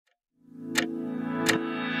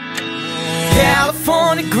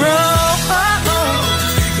California grow.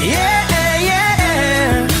 Yeah,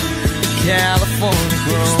 yeah. California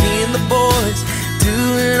grow. Me and the boys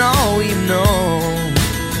doing all we know.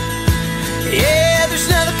 Yeah, there's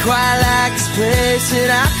nothing quite like this place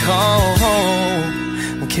that I call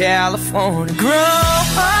home. California grow.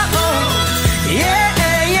 Yeah,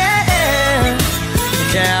 yeah.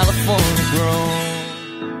 California grow.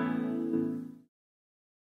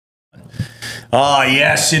 Ah,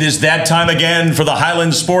 yes, it is that time again for the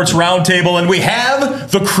Highlands Sports Roundtable, and we have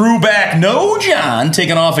the crew back. No John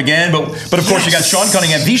taking off again, but of course you got Sean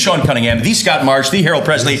Cunningham, the Scott Marsh, the Harold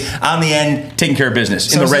Pressley on the end, taking care of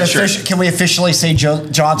business in the red shirt. Can we officially say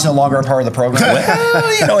John's no longer a part of the program?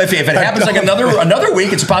 Well, you know, if it happens like another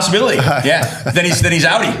week, it's a possibility. Yeah, then he's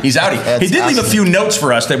outie. He's outie. He did leave a few notes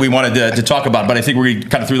for us that we wanted to talk about, but I think we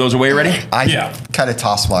kind of threw those away already. I kind of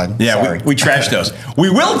tossed mine. Yeah, we trashed those. We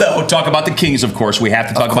will though talk about the Kings. Of course, we have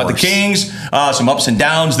to talk about the Kings. Some ups and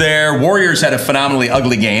downs there. Warriors had a phenomenally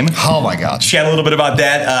ugly game. Oh my God! Chat a little bit about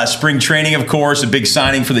that. Spring training, of course, a big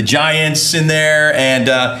signing for the Giants in there, and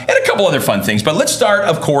a couple other fun things. But let's start,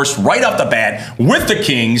 of course, right off the bat with the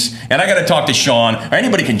Kings. And I got to talk to Sean. Or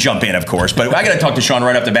anybody can jump in, of course, but I got to talk to Sean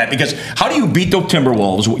right off the bat because how do you beat the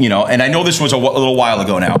Timberwolves? You know, and I know this was a little while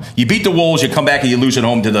ago now. You beat the Wolves, you come back and you lose at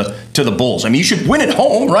home to the Bulls. I mean, you should win at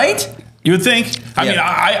home, right? You would think. I mean,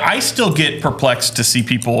 I still get perplexed to see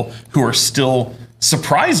people who are still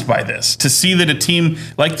surprised by this, to see that a team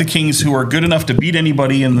like the Kings, who are good enough to beat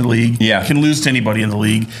anybody in the league, can lose to anybody in the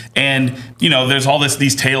league. And, you know, there's all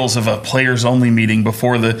these tales of a players only meeting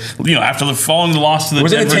before after following the loss to the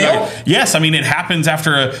Denver Nuggets. Yes, I mean, it happens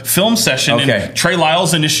after a film session, and Trey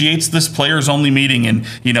Lyles initiates this players only meeting, and,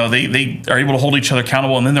 you know, they are able to hold each other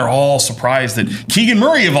accountable, and then they're all surprised that Keegan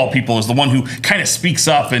Murray, of all people, is the one who kind of speaks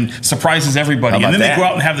up and surprises everybody. And then they go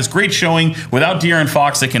out and have this great showing without De'Aaron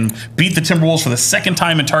Fox. They can beat the Timberwolves for the second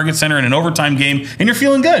time in Target Center in an overtime game, and you're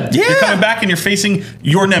feeling good. Yeah. You're coming back and you're facing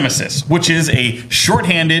your nemesis, which is a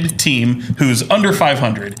shorthanded team who's under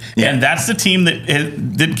 500. Yeah. And that's the team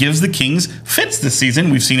that gives the Kings fits this season.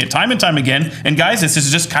 We've seen it time and time again. And guys, this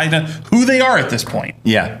is just kind of who they are at this point.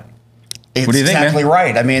 Yeah. It's what do you think, exactly man?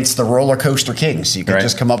 Right. I mean, it's the roller coaster Kings. You could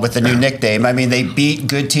just come up with a new nickname. I mean, they beat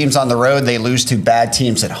good teams on the road. They lose to bad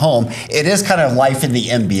teams at home. It is kind of life in the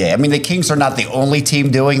NBA. I mean, the Kings are not the only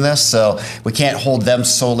team doing this, so we can't hold them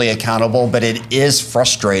solely accountable, but it is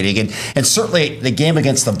frustrating. And certainly the game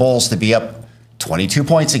against the Bulls to be up 22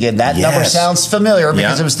 points again. That number sounds familiar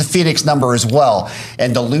because it was the Phoenix number as well.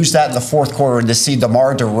 And to lose that in the fourth quarter and to see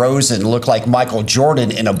DeMar DeRozan look like Michael Jordan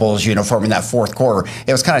in a Bulls uniform in that fourth quarter,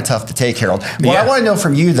 it was kind of tough to take, Harold. What I want to know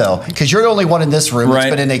from you, though, because you're the only one in this room that's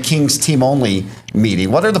been in a Kings team-only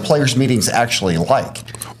meeting, what are the players' meetings actually like?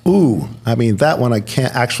 Ooh, I mean, that one I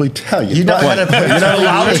can't actually tell you. You're not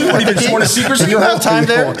allowed to? What, even sworn a secrecy your whole time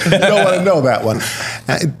there? You don't want to know that one.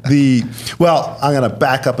 Well, I'm going to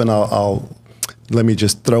back up and I'll let me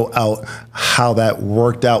just throw out how that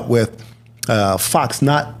worked out with Fox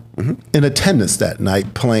not in attendance that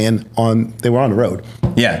night playing they were on the road.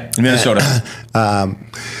 Yeah, in Minnesota.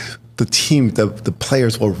 The team, the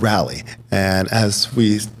players will rally. And as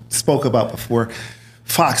we spoke about before,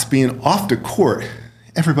 Fox being off the court,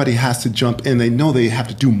 everybody has to jump in. They know they have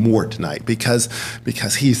to do more tonight because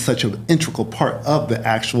he's such an integral part of the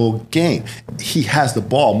actual game. He has the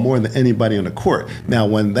ball more than anybody on the court. Now,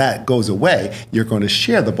 when that goes away, you're going to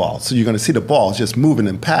share the ball. So you're going to see the ball just moving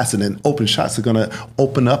and passing, and open shots are going to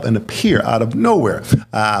open up and appear out of nowhere.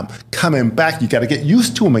 Coming back, you got to get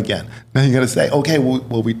used to him again. Now you got to say, okay,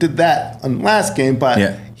 well, we did that on the last game,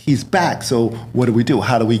 but he's back. So what do we do?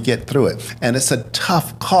 How do we get through it? And it's a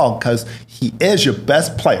tough call because he is your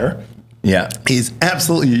best player. Yeah. He's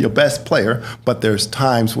absolutely your best player, but there's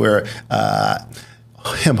times where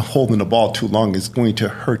him holding the ball too long is going to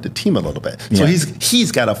hurt the team a little bit. So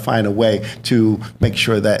he's got to find a way to make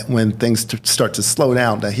sure that when things start to slow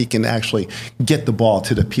down, that he can actually get the ball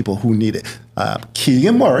to the people who need it.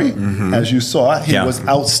 Keegan Murray, as you saw, he was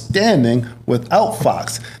outstanding without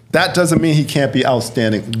Fox. That doesn't mean he can't be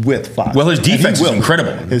outstanding with Fox. Well, his defense is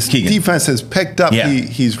incredible. His defense has picked up.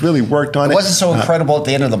 He's really worked on it. It wasn't so incredible at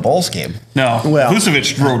the end of the Bulls game. No. Well,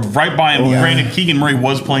 Vucevic rode right by him. Granted, Keegan Murray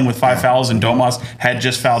was playing with 5 fouls, and Domas had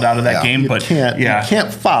just fouled out of that game. But you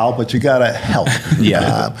can't foul, but you got to help.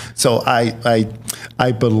 So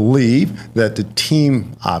I believe that the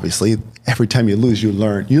team, obviously, every time you lose, you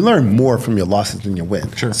learn. You learn more from your losses than you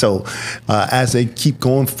win. Sure. So as they keep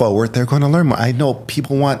going forward, they're going to learn more. I know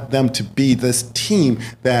people want them to be this team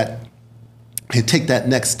that can take that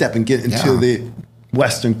next step and get into the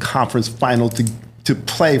Western Conference Final to to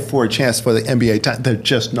play for a chance for the NBA time. They're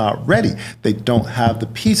just not ready. They don't have the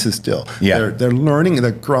pieces still. Yeah. They're learning,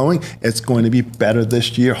 they're growing. It's going to be better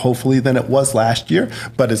this year, hopefully, than it was last year,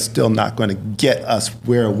 but it's still not going to get us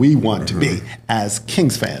where we want to be as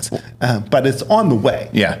Kings fans. But it's on the way.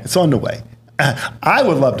 Yeah. It's on the way. I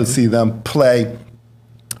would love to see them play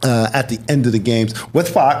at the end of the games with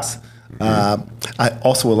Fox. I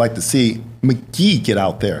also would like to see McGee get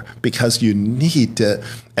out there, because you need to,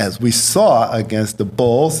 as we saw against the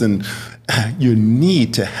Bulls, and you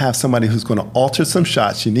need to have somebody who's going to alter some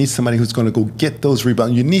shots. You need somebody who's going to go get those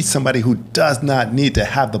rebounds. You need somebody who does not need to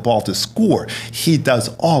have the ball to score. He does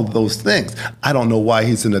all of those things. I don't know why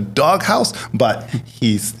he's in the doghouse, but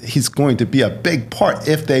he's going to be a big part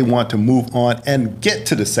if they want to move on and get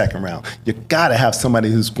to the second round. You got to have somebody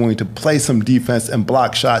who's going to play some defense and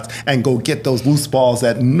block shots and go get those loose balls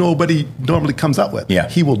that nobody normally comes up with. Yeah.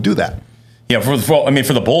 He will do that. Yeah, for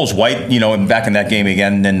the Bulls, White, back in that game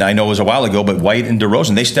again, and I know it was a while ago, but White and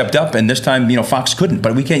DeRozan, they stepped up, and this time, Fox couldn't.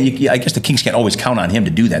 But we can't. I guess the Kings can't always count on him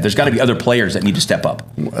to do that. There's got to be other players that need to step up.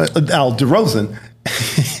 Now, DeRozan,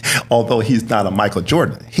 although he's not a Michael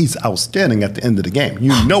Jordan, he's outstanding at the end of the game.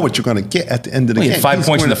 You know what you're going to get at the end of the game. He had 5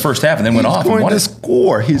 points in the first half and then went off. He's going to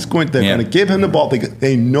score. They're going to give him the ball.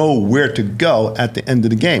 They know where to go at the end of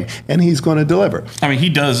the game, and he's going to deliver. I mean, he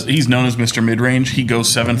does. He's known as Mr. Midrange. He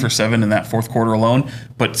goes 7 for 7 in that fourth quarter alone.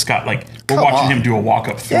 But Scott, we're watching him do a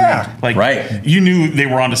walk-up three. Yeah. Right. You knew they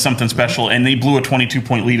were onto something special, and they blew a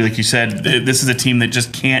 22-point lead, like you said. This is a team that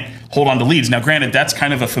just can't hold on to leads. Now, granted, that's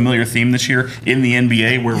kind of a familiar theme this year in the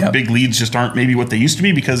NBA, where big leads just aren't maybe what they used to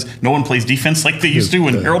be, because no one plays defense like they used to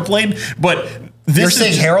when Harold played. But you're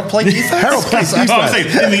saying Harold played defense? Harold plays defense. No, I'm saying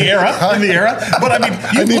in the era. But I mean,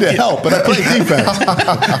 I needed help, but I played defense.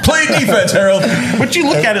 Play defense, Harold. But you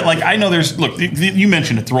look at it I know there's, you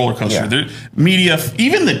mentioned it, the roller coaster. Yeah. Media,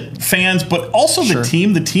 even the fans, but also the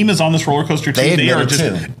team. The team is on this roller coaster too. They are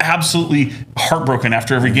just absolutely heartbroken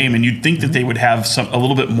after every game. And you'd think that they would have a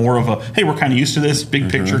little bit more of a, hey, we're kind of used to this big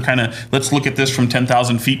picture kind of, let's look at this from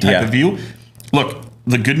 10,000 feet type of view. Look,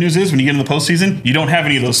 the good news is when you get into the postseason, you don't have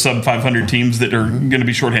any of those sub-500 teams that are going to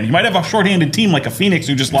be shorthanded. You might have a shorthanded team like a Phoenix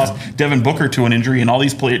who just lost Devin Booker to an injury, and all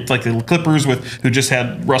these players, like the Clippers who just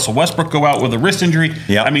had Russell Westbrook go out with a wrist injury.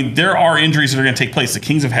 Yeah. I mean, there are injuries that are going to take place. The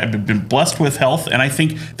Kings have been blessed with health, and I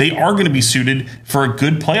think they are going to be suited for a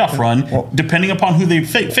good playoff run, depending upon who they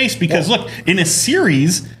face. Because, look, in a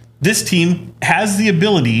series, this team has the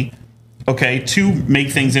ability, to make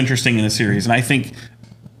things interesting in a series. And I think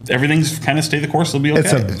everything's kind of stay the course. They'll be okay.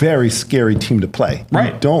 It's a very scary team to play.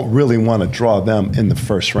 Right. You don't really want to draw them in the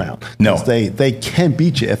first round. No. They can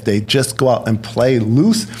beat you if they just go out and play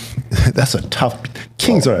loose. That's a tough.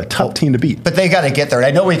 Kings are a tough team to beat. But they got to get there. I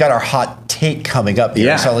know we got our hot take coming up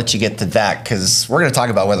here, so I'll let you get to that, because we're going to talk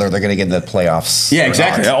about whether they're going to get into the playoffs. Yeah,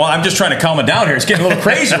 exactly. Well, I'm just trying to calm it down here. It's getting a little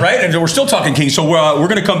crazy, right? And we're still talking Kings. So we're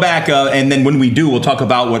going to come back, and then when we do, we'll talk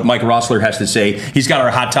about what Mike Rossler has to say. He's got our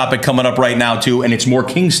hot topic coming up right now, too, and it's more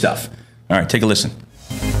Kings stuff. All right, take a listen.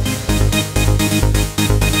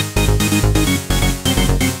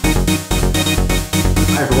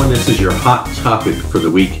 Hi, everyone. This is your hot topic for the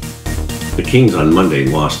week. The Kings on Monday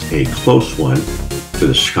lost a close one to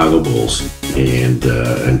the Chicago Bulls and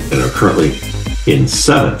are currently in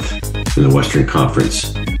 7th in the Western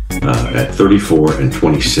Conference at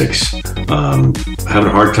 34-26. Having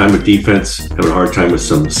a hard time with defense, having a hard time with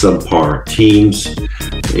some subpar teams.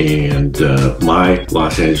 And my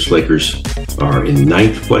Los Angeles Lakers are in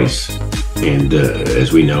 9th place. And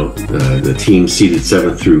as we know, the teams seeded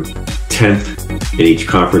 7th through 10th in each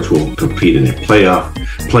conference will compete in a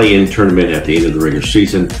play-in tournament at the end of the regular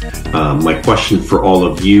season. My question for all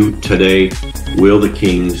of you today, will the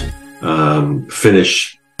Kings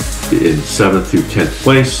finish in 7th through 10th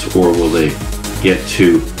place, or will they get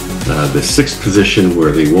to the 6th position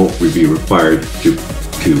where they won't be required to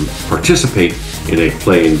participate in a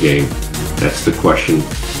play-in game? That's the question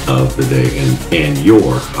of the day and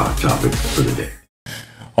your hot topic for the day.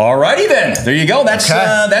 All righty then. There you go. That's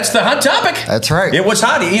the hot topic. That's right. It was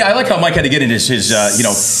hot. I like how Mike had to get into his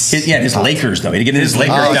Lakers though. He had to get into his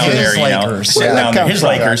Lakers down there. His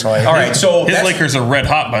Lakers. All right. So his Lakers are red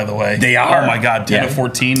hot, by the way. They are. Oh my God,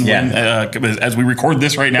 10-14. As we record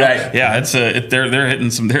this right now. Right. Yeah, they're hitting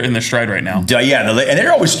some. They're in their stride right now. And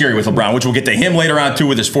they're always scary with LeBron, which we'll get to him later on too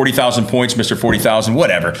with his 40,000 points, Mr. 40,000,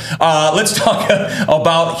 whatever. Let's talk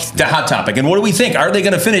about the hot topic and what do we think? Are they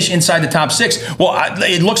going to finish inside the top 6? Well,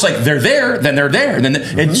 it looks like they're there, then they're there, and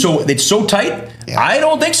then so it's so tight. Yeah. I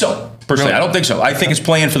don't think so. Personally, I don't think so. I think it's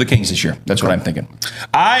playing for the Kings this year. That's what I'm thinking.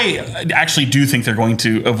 I actually do think they're going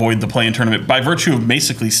to avoid the play-in tournament by virtue of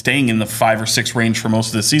basically staying in the 5 or 6 range for most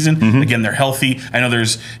of the season. Again, they're healthy. I know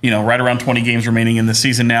there's right around 20 games remaining in the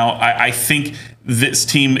season now. I think this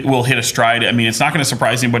team will hit a stride. I mean, it's not going to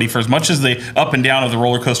surprise anybody for as much as the up and down of the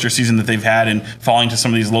roller coaster season that they've had and falling to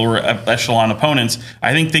some of these lower echelon opponents.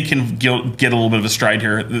 I think they can get a little bit of a stride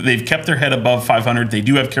here. They've kept their head above 500. They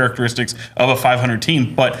do have characteristics of a 500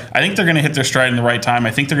 team, but I think they're going to hit their stride in the right time.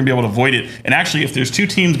 I think they're going to be able to avoid it. And actually, if there's 2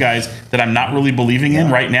 teams, guys, that I'm not really believing in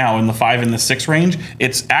right now in the 5 and the 6 range,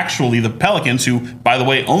 it's actually the Pelicans, who, by the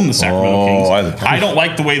way, own the Sacramento Kings. I don't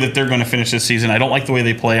like the way that they're going to finish this season. I don't like the way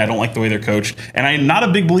they play. I don't like the way they're coached. And I'm not a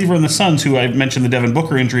big believer in the Suns, who I mentioned the Devin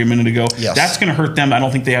Booker injury a minute ago. That's going to hurt them. I don't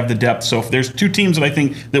think they have the depth. So if there's 2 teams that I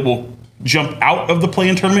think that will jump out of the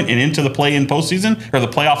play-in tournament and into the play-in postseason, or the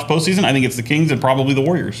playoffs postseason, I think it's the Kings and probably the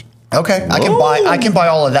Warriors. Okay, I can buy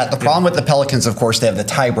all of that. The problem with the Pelicans, of course, they have the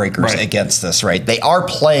tiebreakers against this, right? They are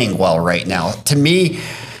playing well right now. To me,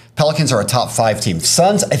 Pelicans are a top 5 team.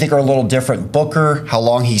 Suns, I think, are a little different. Booker, how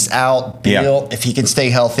long he's out. Beal, if he can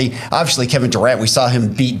stay healthy. Obviously, Kevin Durant, we saw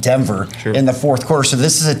him beat Denver in the 4th quarter. So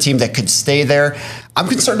this is a team that could stay there. I'm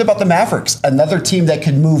concerned about the Mavericks, another team that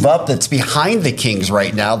could move up that's behind the Kings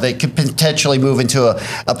right now that could potentially move into a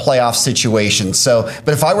playoff situation. So,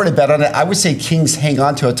 but if I were to bet on it, I would say Kings hang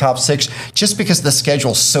on to a top 6 just because the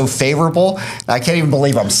schedule's so favorable. I can't even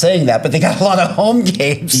believe I'm saying that, but they got a lot of home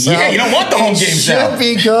games. So you don't want the home games now. Should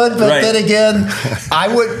be good, but then again, I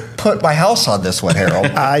would put my house on this one, Harold.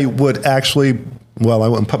 I would actually. Well, I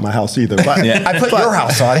wouldn't put my house either. But I put your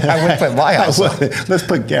house on it. I wouldn't put my house on it. Let's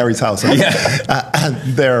put Gary's house on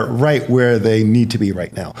it. They're right where they need to be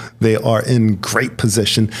right now. They are in great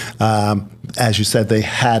position. As you said, they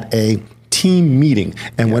had a team meeting,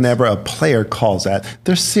 and whenever a player calls that,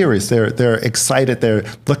 they're serious. They're excited. They're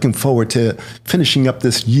looking forward to finishing up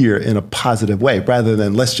this year in a positive way, rather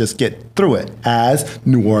than let's just get through it, as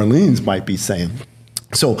New Orleans might be saying.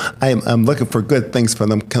 So I'm looking for good things for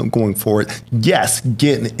them going forward. Yes,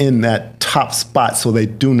 getting in that top spot so they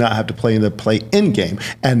do not have to play in the play-in game,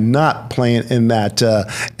 and not playing in that.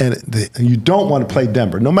 You don't want to play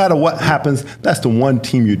Denver. No matter what happens, that's the one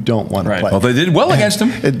team you don't want to play. Well, they did well against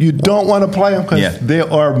them. You don't want to play them because they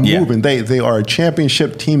are moving. They are a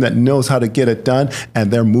championship team that knows how to get it done,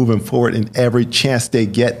 and they're moving forward in every chance they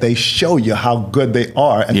get. They show you how good they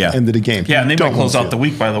are at the end of the game. Yeah, and they might close out the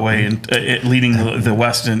week, by the way, and leading the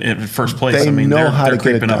West in first place. They know how to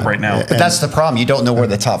creeping up right now. But that's the problem. You don't know where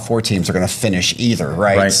the top 4 teams are going to finish either,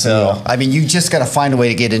 right? So, I mean, you just got to find a way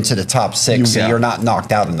to get into the top 6 so you're not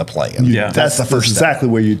knocked out in the play-in. That's the first exactly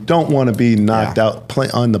step. Where you don't want to be knocked out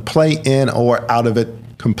on the play-in or out of it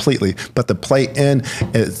completely. But the play-in,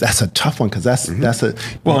 that's a tough one because that's a...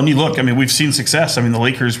 Well, and you look, I mean, we've seen success. I mean, the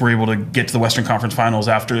Lakers were able to get to the Western Conference Finals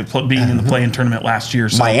after being in the play-in tournament last year.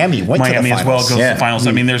 So Miami went to the finals. As well goes to the finals.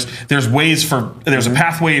 I mean, there's ways for... There's a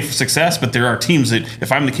pathway for success, but there are teams that,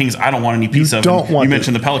 if I'm the Kings, I don't want any piece of. You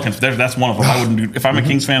mentioned the Pelicans. That's one of them. I wouldn't do... If I'm a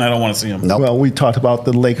Kings fan, I don't want to see them. Well, we talked about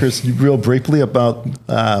the Lakers real briefly, about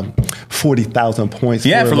 40,000 points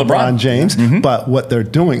for LeBron James. But what they're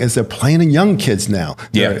doing is they're playing young kids now.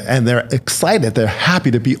 And they're excited. They're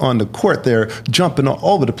happy to be on the court. They're jumping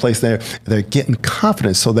all over the place. They're getting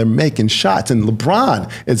confidence, so they're making shots. And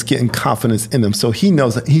LeBron is getting confidence in them, so he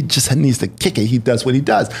knows that he just needs to kick it. He does what he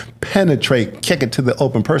does: penetrate, kick it to the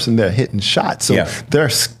open person. They're hitting shots, so they're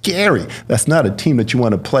scary. That's not a team that you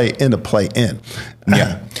want to play in a play-in. All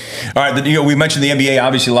right. We mentioned the NBA.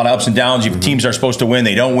 Obviously, a lot of ups and downs. Teams are supposed to win.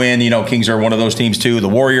 They don't win. Kings are one of those teams too. The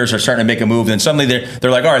Warriors are starting to make a move. Then suddenly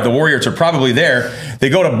they're like, all right, the Warriors are probably there. They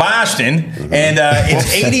go to Boston, and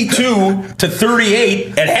it's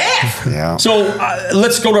 82-38 at half. So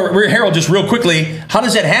let's go to Harold just real quickly. How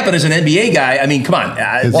does that happen as an NBA guy? I mean, come on.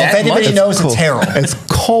 Well, if anybody knows, it's Harold. It's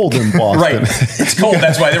cold in Boston. Right. It's cold.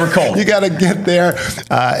 That's why they were cold. You got to get there.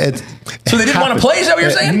 So they didn't want to play? Is that what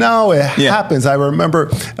you're saying? No, it happens. I remember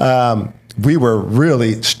we were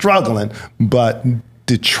really struggling, but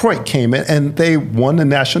Detroit came in and they won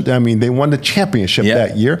they won the championship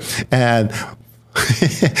that year. And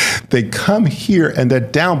they come here and they're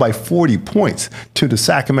down by 40 points to the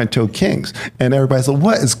Sacramento Kings. And everybody's like,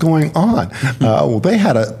 what is going on? Well, they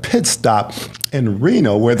had a pit stop in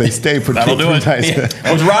Reno, where they stayed for 2 nights.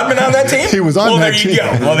 Yeah. Was Rodman on that team? He was on that team.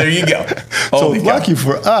 Well, there you go. So lucky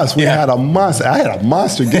for us, we had a monster. I had a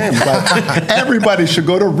monster game. But everybody should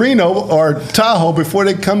go to Reno or Tahoe before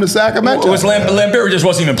they come to Sacramento. Was Lambert just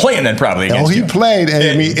wasn't even playing then, probably? No, he played. And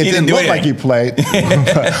I mean, it didn't look like he played.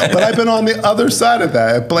 But I've been on the other side of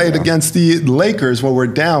that. I played against the Lakers when we're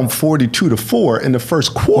down 42-4 in the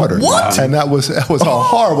first quarter. What? And that was a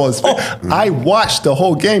horrible experience. I watched the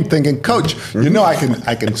whole game thinking, Coach, you know I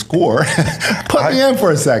can score. Put me in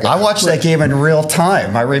for a second. I watched that game in real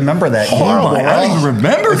time. I remember that game. Horrible. I don't even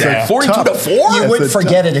remember that. 42-4? You would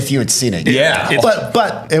forget it if you had seen it. Yeah.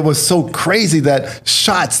 But it was so crazy that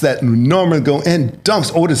shots that normally go in,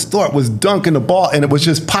 dunks. Otis Thorpe was dunking the ball and it was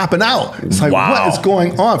just popping out. It's like, what is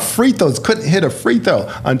going on? Free throws, couldn't hit a free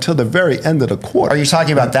throw until the very end of the quarter. Are you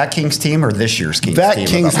talking about that Kings team or this year's Kings team? That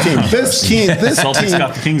Kings team.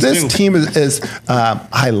 This team is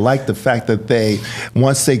I like the fact that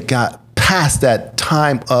once they got past that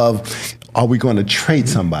time of, are we going to trade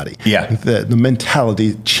somebody? Yeah. The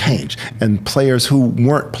mentality changed, and players who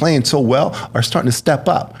weren't playing so well are starting to step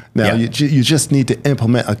up. Now, you just need to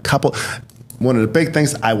implement a couple. One of the big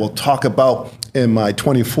things I will talk about in my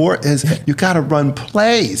 24 is you got to run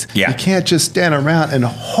plays. Yeah. You can't just stand around and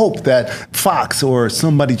hope that Fox or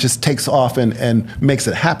somebody just takes off and makes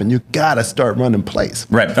it happen. You got to start running plays.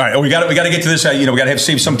 Right. All right. We got to get to this. We got to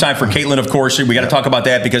save some time for Caitlin, of course. We got to talk about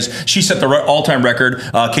that because she set the all-time record.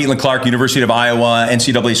 Caitlin Clark, University of Iowa,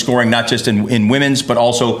 NCAA scoring, not just in women's, but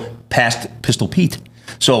also past Pistol Pete.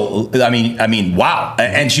 So, I mean, wow.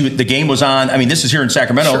 And the game was on, this is here in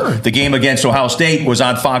Sacramento. Sure. The game against Ohio State was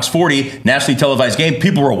on Fox 40, nationally televised game.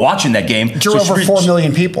 People were watching that game. Drew over 4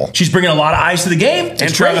 million people. She's bringing a lot of eyes to the game.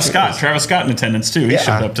 And Travis Scott in attendance too. He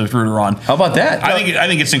showed up to root her on. How about that? I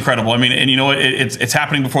think it's incredible. And you know what? It's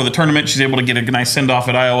happening before the tournament. She's able to get a nice send off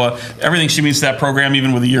at Iowa. Everything she means to that program,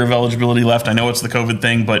 even with a year of eligibility left. I know it's the COVID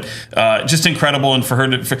thing, but just incredible. And for her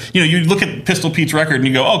to, you look at Pistol Pete's record and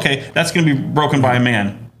you go, okay, that's going to be broken by a man.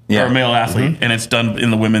 Or a male athlete, and it's done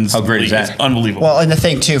in the women's league. Is that? It's unbelievable. Well, and the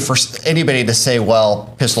thing, too, for anybody to say,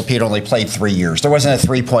 well, Pistol Pete only played 3 years. There wasn't a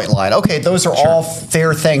three-point line. Okay, those are all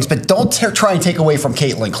fair things, but don't try and take away from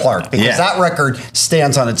Caitlin Clark because that record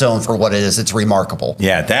stands on its own for what it is. It's remarkable.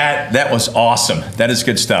 Yeah, that was awesome. That is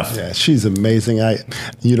good stuff. Yeah, she's amazing. I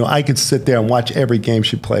could sit there and watch every game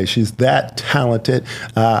she plays. She's that talented.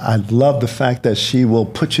 I love the fact that she will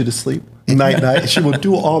put you to sleep. Night. She will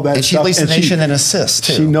do all that and stuff. She leads the nation in assists,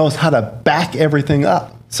 too. She knows how to back everything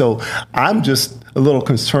up. So I'm just a little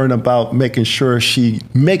concerned about making sure she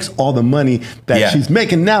makes all the money that she's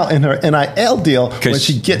making now in her NIL deal when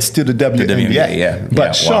she gets to the WNBA.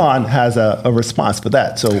 But Sean has a response for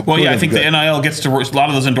that. So I think the NIL gets to a lot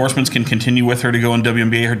of those endorsements can continue with her to go in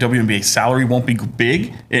WNBA. Her WNBA salary won't be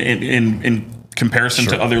big in comparison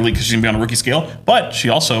to other leagues because she's going to be on a rookie scale, but she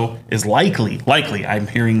also is likely, I'm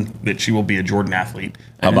hearing that she will be a Jordan athlete.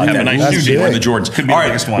 How about that? Nice shoe wearing the Jordans. Could be the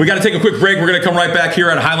biggest one. We got to take a quick break. We're going to come right back here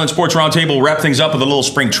on Highland Sports Roundtable. We'll wrap things up with a little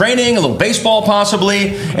spring training, a little baseball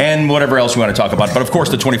possibly, and whatever else we want to talk about. But of course,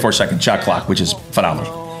 the 24-second shot clock, which is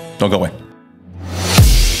phenomenal. Don't go away.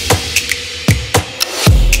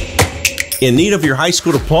 In need of your high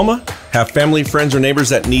school diploma? Have family, friends, or neighbors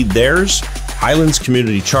that need theirs? Highlands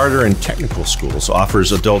Community Charter and Technical Schools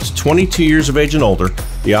offers adults 22 years of age and older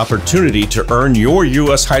the opportunity to earn your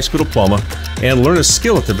U.S. high school diploma and learn a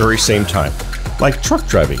skill at the very same time, like truck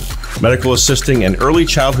driving, medical assisting, and early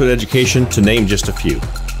childhood education, to name just a few,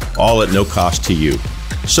 all at no cost to you.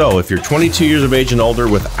 So if you're 22 years of age and older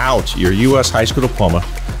without your U.S. high school diploma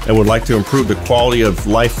and would like to improve the quality of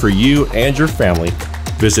life for you and your family,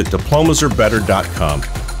 visit diplomasarebetter.com.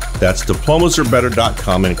 That's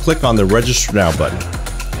diplomasarebetter.com and click on the Register Now button.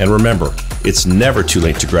 And remember, it's never too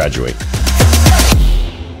late to graduate.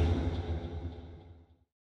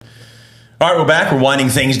 All right, we're back. We're winding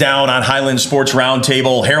things down on Highland Sports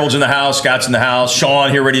Roundtable. Harold's in the house, Scott's in the house,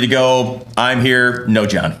 Sean here ready to go. I'm here. No,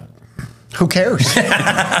 John. Who cares?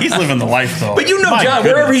 He's living the life, though. But John,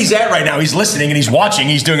 wherever he's at right now, he's listening and he's watching.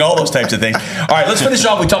 He's doing all those types of things. All right, let's finish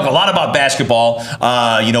off. We talked a lot about basketball.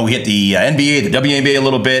 We hit the NBA, the WNBA a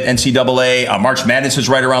little bit, NCAA. March Madness is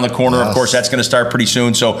right around the corner. Yes. Of course, that's going to start pretty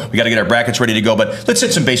soon, so we got to get our brackets ready to go. But let's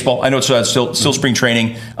hit some baseball. I know it's still spring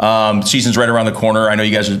training. Season's right around the corner. I know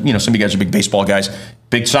you guys are, some of you guys are big baseball guys.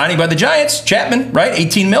 Big signing by the Giants, Chapman, right?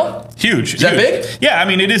 18 mil? Huge. Is that big? Yeah,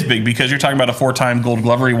 it is big because you're talking about a 4-time Gold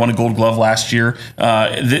Glover. He won a Gold Glove last year.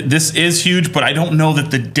 This is huge, but I don't know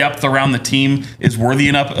that the depth around the team is worthy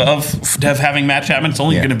enough of having Matt Chapman. It's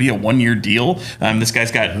only going to be a 1-year deal. This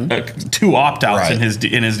guy's got 2 opt-outs in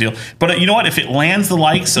his deal. But you know what? If it lands the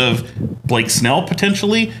likes of Blake Snell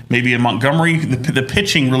potentially, maybe in Montgomery. The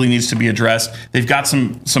pitching really needs to be addressed. They've got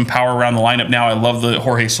some power around the lineup now. I love the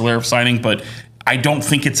Jorge Soler signing, but I don't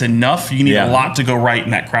think it's enough. You need a lot to go right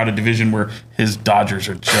in that crowded division where his Dodgers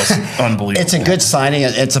are just unbelievable. It's a good signing.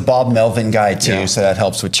 It's a Bob Melvin guy, too, so that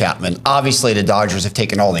helps with Chapman. Obviously, the Dodgers have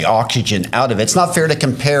taken all the oxygen out of it. It's not fair to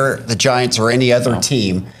compare the Giants or any other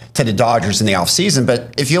team to the Dodgers in the offseason,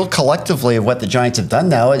 but if you look collectively at what the Giants have done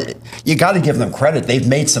now, you got to give them credit. They've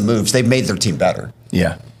made some moves. They've made their team better.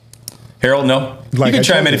 Yeah. Harold, no? Like you can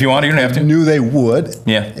chime in if you want. You don't have to. Knew they would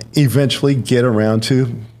eventually get around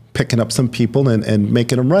to picking up some people and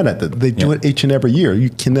making them run at it. They do it each and every year. You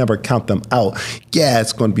can never count them out. Yeah,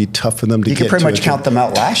 it's going to be tough for them to get to. You can pretty much count them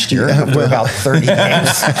out last year for about 30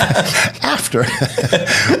 games. After.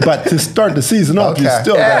 But to start the season off, you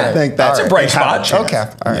still got to think that's a bright spot. Okay.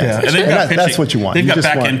 All right. Yeah. And they've got pitching. That's what you want. They've got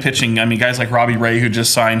back-end pitching. I mean, guys like Robbie Ray, who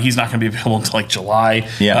just signed, he's not going to be available until like July.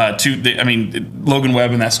 Logan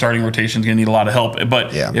Webb in that starting rotation is going to need a lot of help.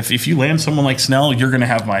 But if you land someone like Snell, you're going to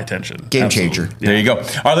have my attention. Game changer. There you go. All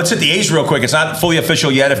right, let's hit the A's real quick. It's not fully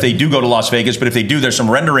official yet if they do go to Las Vegas, but if they do, there's some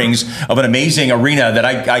renderings of an amazing arena that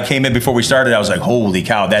I came in before we started. I was like, holy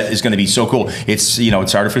cow, that is going to be so cool. It's,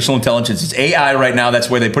 it's artificial intelligence. It's AI right now. That's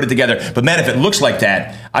where they put it together. But man, if it looks like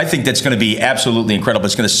that, I think that's going to be absolutely incredible.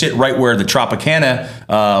 It's going to sit right where the Tropicana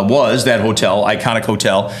was, that hotel, iconic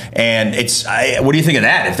hotel. And what do you think of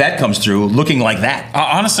that? If that comes through looking like that?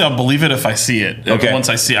 Honestly, I'll believe it if I see it. Okay. Once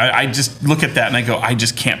I see it, I just look at that and I go, I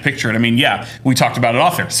just can't picture it. I mean, we talked about it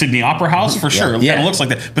off there. Sydney Opera House, for sure. It kind of looks like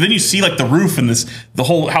that. But then you see like the roof and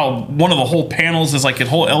how one of the whole panels is like a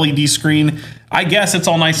whole LED screen. I guess it's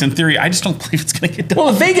all nice in theory. I just don't believe it's going to get done. Well,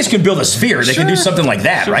 if Vegas can build a sphere, they can do something like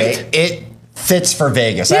that, right? It fits for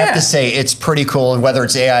Vegas. I have to say it's pretty cool, and whether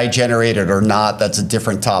it's AI generated or not, that's a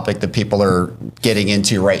different topic that people are getting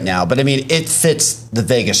into right now. But I mean, it fits the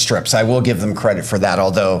Vegas strips. I will give them credit for that,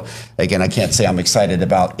 although, again, I can't say I'm excited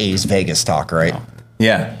about A's Vegas talk, right? No.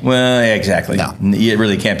 Yeah, well, exactly. No. It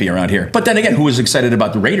really can't be around here. But then again, who was excited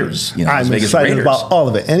about the Raiders? I'm Vegas excited Raiders. about all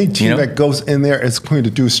of it. Any team that goes in there is going to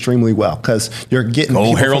do extremely well because you're getting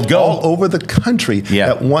people from all over the country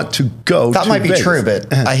that want to go. That might be Vegas. True,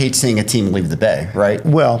 but I hate seeing a team leave the Bay, right?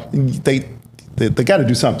 Well, they got to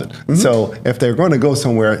do something. So if they're going to go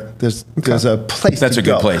somewhere, there's a place That's to a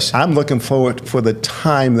go. good place. I'm looking forward for the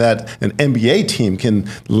time that an NBA team can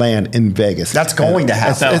land in Vegas. That's going to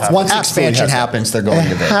happen. Once expansion happens, they're going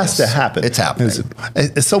to Vegas. It has to happen. It's happening.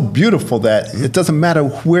 It's so beautiful that it doesn't matter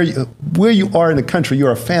where you are in the country,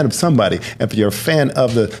 you're a fan of somebody. If you're a fan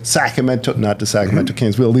of the not the Sacramento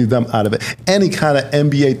Kings, we'll leave them out of it. Any kind of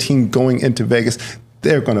NBA team going into Vegas,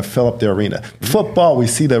 they're going to fill up their arena. Football, we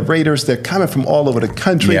see the Raiders. They're coming from all over the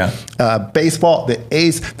country. Baseball, the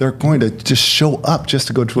A's, they're going to just show up just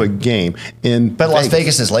to go to a game in But Las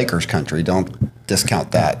Vegas is Lakers country. Don't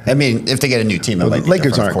discount that. I mean, if they get a new team,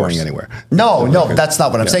 Lakers aren't going anywhere. No, that's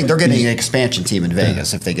not what I'm saying. They're getting an expansion team in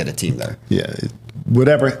Vegas if they get a team there. Yeah,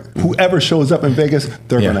 whoever shows up in Vegas,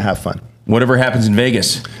 they're going to have fun. Whatever happens in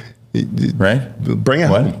Vegas, right? Bring it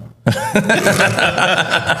home.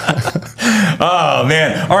 Oh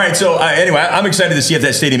man! All right. So anyway, I'm excited to see if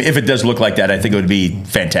that stadium, if it does look like that, I think it would be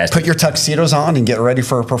fantastic. Put your tuxedos on and get ready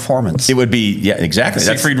for a performance. It would be exactly.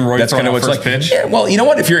 That's kind of what's like. Pitch. Yeah. Well, you know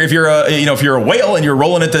what? If you're a whale and you're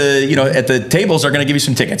rolling at the tables, they're going to give you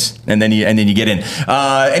some tickets, and then you get in.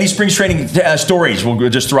 Any spring training stories? We'll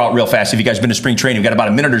just throw out real fast. If you guys been to spring training, we've got about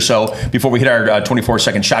a minute or so before we hit our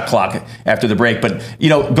 24-second shot clock after the break. But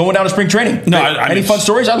going down to spring training. No, any fun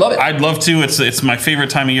stories? I love it. I'd love to. It's my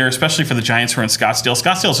favorite time of year, especially for the Giants who are in Scottsdale.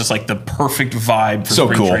 Scottsdale is just like the perfect vibe for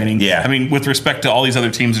spring training. Yeah. I mean, with respect to all these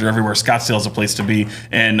other teams that are everywhere, Scottsdale is a place to be.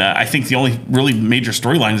 And I think the only really major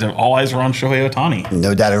storyline is that all eyes are on Shohei Ohtani.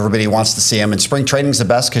 No doubt everybody wants to see him. And spring training is the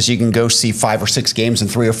best because you can go see 5 or 6 games in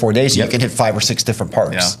 3 or 4 days. And you can hit 5 or 6 different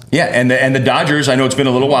parks. Yeah, and the Dodgers, I know it's been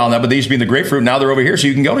a little while now, but they used to be in the Grapefruit. Now they're over here, so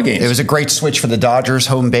you can go to games. It was a great switch for the Dodgers,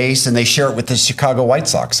 home base, and they share it with the Chicago White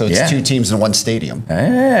Sox. So it's 2 teams in 1 stadium.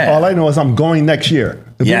 All I know is I'm going next year.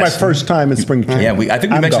 It'll be my first time in spring training. Yeah, I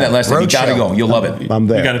think we mentioned that last time. You got to go. You'll love it. I'm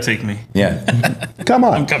there. You got to take me. Yeah. Come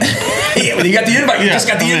on. I'm coming. Well, you got the invite. You just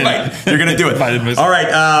got the invite. You're going to do it. All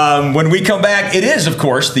right. When we come back, it is, of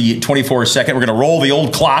course, the 24-second. We're going to roll the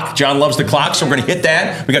old clock. John loves the clock, so we're going to hit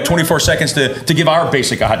that. We got 24 seconds to give our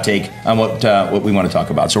basic hot take on what we want to talk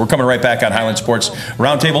about. So we're coming right back on Highland Sports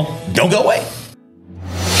Roundtable. Don't go away.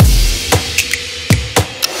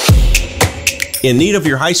 In need of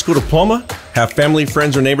your high school diploma? Have family,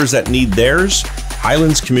 friends, or neighbors that need theirs?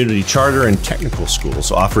 Highlands Community Charter and Technical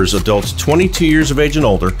Schools offers adults 22 years of age and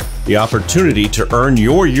older the opportunity to earn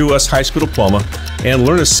your U.S. high school diploma and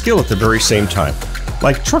learn a skill at the very same time,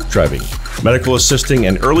 like truck driving, medical assisting,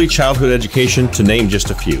 and early childhood education, to name just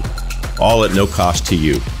a few, all at no cost to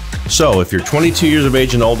you. So if you're 22 years of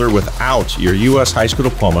age and older without your U.S. high school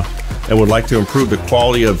diploma and would like to improve the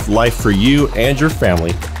quality of life for you and your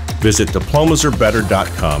family, visit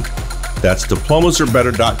diplomasarbetter.com. That's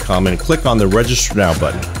diplomasarbetter.com and click on the Register Now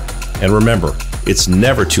button. And remember, it's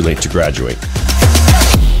never too late to graduate.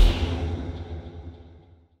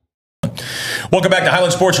 Welcome back to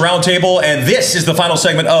Highland Sports Roundtable, and this is the final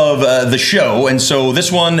segment of the show. And so this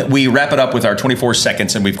one, we wrap it up with our 24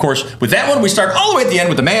 seconds. And we, of course, with that one, we start all the way at the end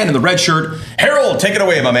with the man in the red shirt. Harold, take it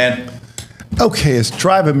away, my man. Okay, it's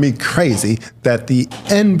driving me crazy that the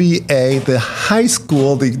NBA, the high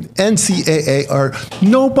school, the NCAA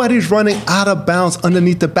nobody's running out of bounds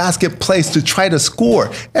underneath the basket place to try to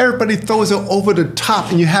score. Everybody throws it over the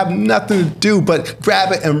top and you have nothing to do but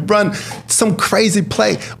grab it and run some crazy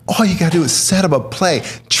play. All you gotta do is set up a play,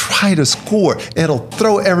 try to score. It'll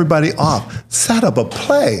throw everybody off. Set up a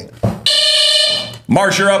play.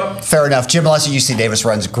 Marsh, you're up. Fair enough. Jim Leslie, UC Davis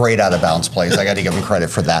runs great out of bounds plays. I got to give him credit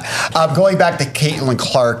for that. Going back to Caitlin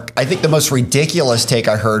Clark, I think the most ridiculous take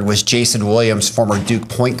I heard was Jason Williams, former Duke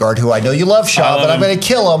point guard, who I know you love, Sean, but I'm going to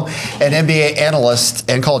kill him. An NBA analyst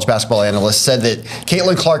and college basketball analyst said that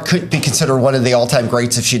Caitlin Clark couldn't be considered one of the all-time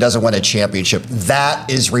greats if she doesn't win a championship. That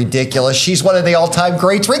is ridiculous. She's one of the all-time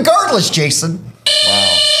greats regardless, Jason.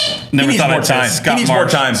 Wow. Never thought I'd say Scott Marsh. More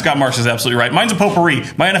time. Scott Marsh is absolutely right. Mine's a potpourri.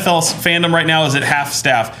 My NFL fandom right now is at half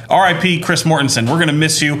staff. R.I.P. Chris Mortensen. We're going to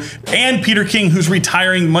miss you. And Peter King, who's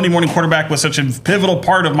retiring. Monday morning quarterback was such a pivotal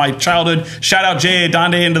part of my childhood. Shout out J.A.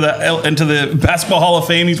 Donde into the Basketball Hall of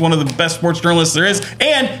Fame. He's one of the best sports journalists there is.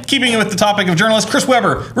 And keeping with the topic of journalists, Chris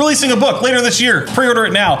Webber releasing a book later this year. Pre-order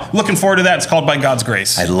it now. Looking forward to that. It's called By God's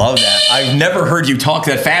Grace. I love that. I've never heard you talk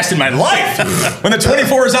that fast in my life. When the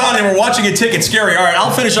 24 is on and we're watching a tick, it's scary. All right,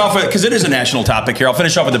 I'll finish off with, because it is a national topic here. I'll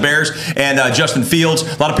finish off with the Bears and Justin Fields.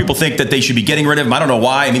 A lot of people think that they should be getting rid of him. I don't know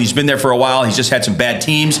why. I mean, he's been there for a while. He's just had some bad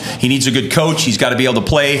teams. He needs a good coach. He's got to be able to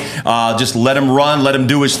play. Just let him run. Let him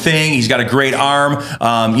do his thing. He's got a great arm.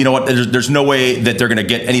 You know what? There's no way that they're going to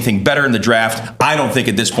get anything better in the draft. I don't think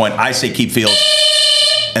at this point. I say keep Fields.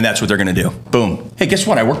 And that's what they're going to do. Boom. Hey, guess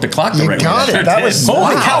what? I worked the clock the right way. You got it. That was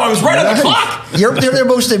holy cow! I was right on the clock. You're the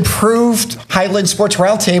most improved Highland Sports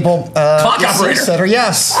Roundtable clock operator. Center.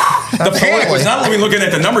 Yes, the panic was not only looking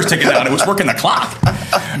at the numbers ticking down; it was working the clock.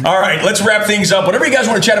 All right, let's wrap things up. Whatever you guys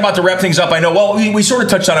want to chat about to wrap things up, I know. Well, we sort of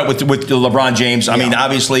touched on it with LeBron James. I mean,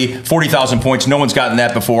 obviously, 40,000 points. No one's gotten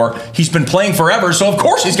that before. He's been playing forever, so of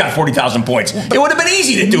course he's got 40,000 points. It would have been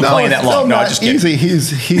easy to do playing that long. No, just kidding.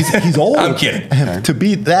 Easy. He's old. I'm kidding. To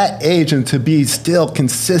be that age and to be still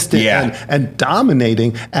consistent and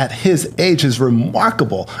dominating at his age is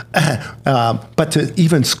remarkable. But to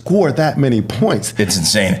even score that many points, it's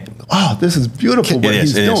insane. Oh, this is beautiful what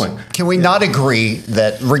he's doing. Can we not agree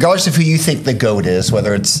that regardless of who you think the GOAT is,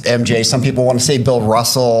 whether it's MJ, some people want to say Bill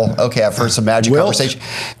Russell. Okay, I've heard some magic conversation.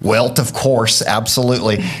 Wilt, of course,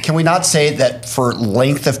 absolutely. Can we not say that for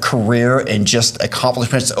length of career and just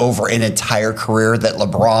accomplishments over an entire career that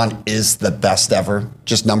LeBron is the best ever,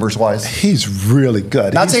 just numbers-wise? He's really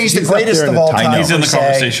good. Not saying he's the greatest of all time. He's in the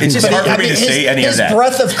conversation. It's just hard for me to say any of that. His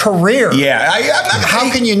breadth of career. Yeah. How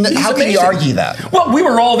can you argue that? Well, we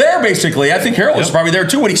were all there, basically. I think Harold was probably there,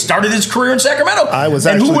 too, when he started his career in Sacramento. I was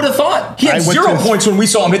and who would have thought? He had 0 points when we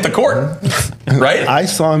saw him hit the court. Right? I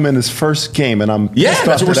saw him in his first game, and I'm pissed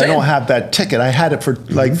off that I don't have that ticket. I had it for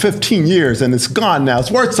like 15 years, and it's gone now.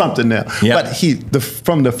 It's worth something now. Yep. But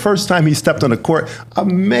from the first time he stepped on the court,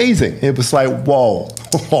 amazing. It was like, whoa,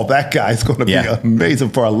 that guy's going to be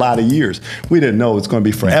amazing for a lot of years. We didn't know it was going to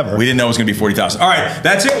be forever. We didn't know it was going to be 40,000. All right,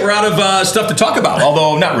 that's it. We're out of stuff to talk about,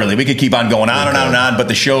 although not really. We could keep on going on and on and on, but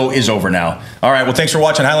the show is over now. All right, well, thanks for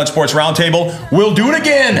watching Highland Sports Roundtable. We'll do it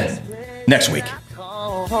again next week.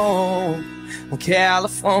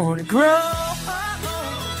 California grow,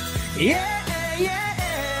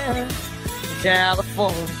 yeah,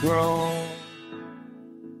 California grow.